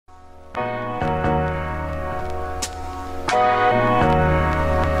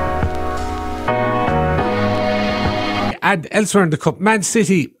And elsewhere in the Cup, Man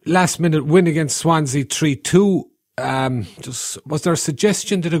City, last minute win against Swansea 3-2. Was there a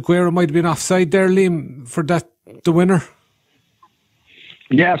suggestion that Aguero might have been offside there, Liam, for the winner?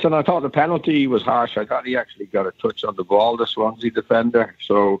 Yes, and I thought the penalty was harsh. I thought he actually got a touch on the ball, the Swansea defender.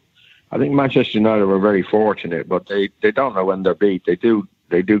 So I think Manchester United were very fortunate, but they don't know when they're beat. They do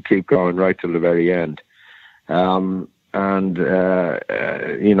keep going right till the very end. They're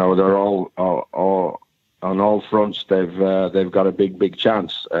all on all fronts. They've got a big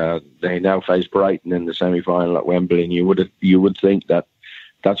chance. They now face Brighton in the semi-final at Wembley, and you would think that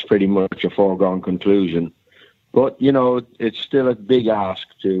that's pretty much a foregone conclusion. But it's still a big ask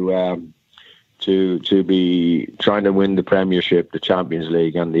to be trying to win the Premiership, the Champions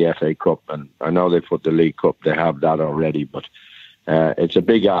League, and the FA Cup. And I know they've put the League Cup; they have that already. But it's a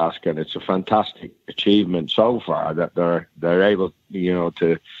big ask, and it's a fantastic achievement so far that they're able,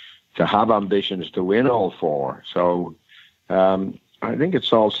 to have ambitions to win all four. So I think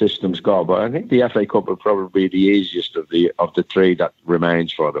it's all systems go. But I think the FA Cup will probably be the easiest of the three that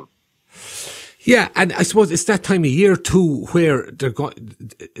remains for them. Yeah, and I suppose it's that time of year too where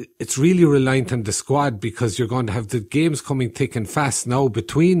it's really reliant on the squad, because you're going to have the games coming thick and fast now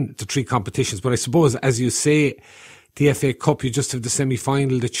between the three competitions. But I suppose, as you say, the FA Cup, you just have the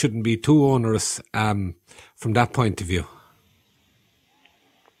semi-final that shouldn't be too onerous from that point of view.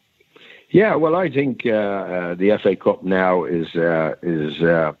 Yeah, well, I think the FA Cup now is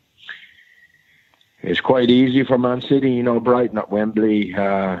quite easy for Man City. Brighton at Wembley.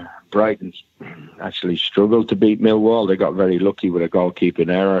 Brighton actually struggled to beat Millwall. They got very lucky with a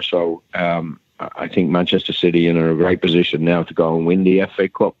goalkeeping error. So I think Manchester City are in a great position now to go and win the FA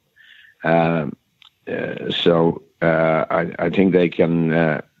Cup. I think they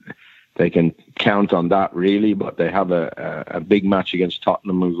can count on that, really. But they have a big match against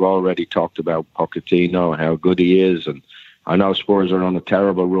Tottenham. We've already talked about Pochettino and how good he is. And I know Spurs are on a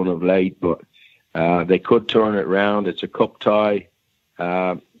terrible run of late, but they could turn it round. It's a cup tie.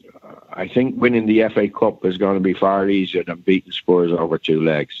 I think winning the FA Cup is going to be far easier than beating Spurs over two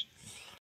legs.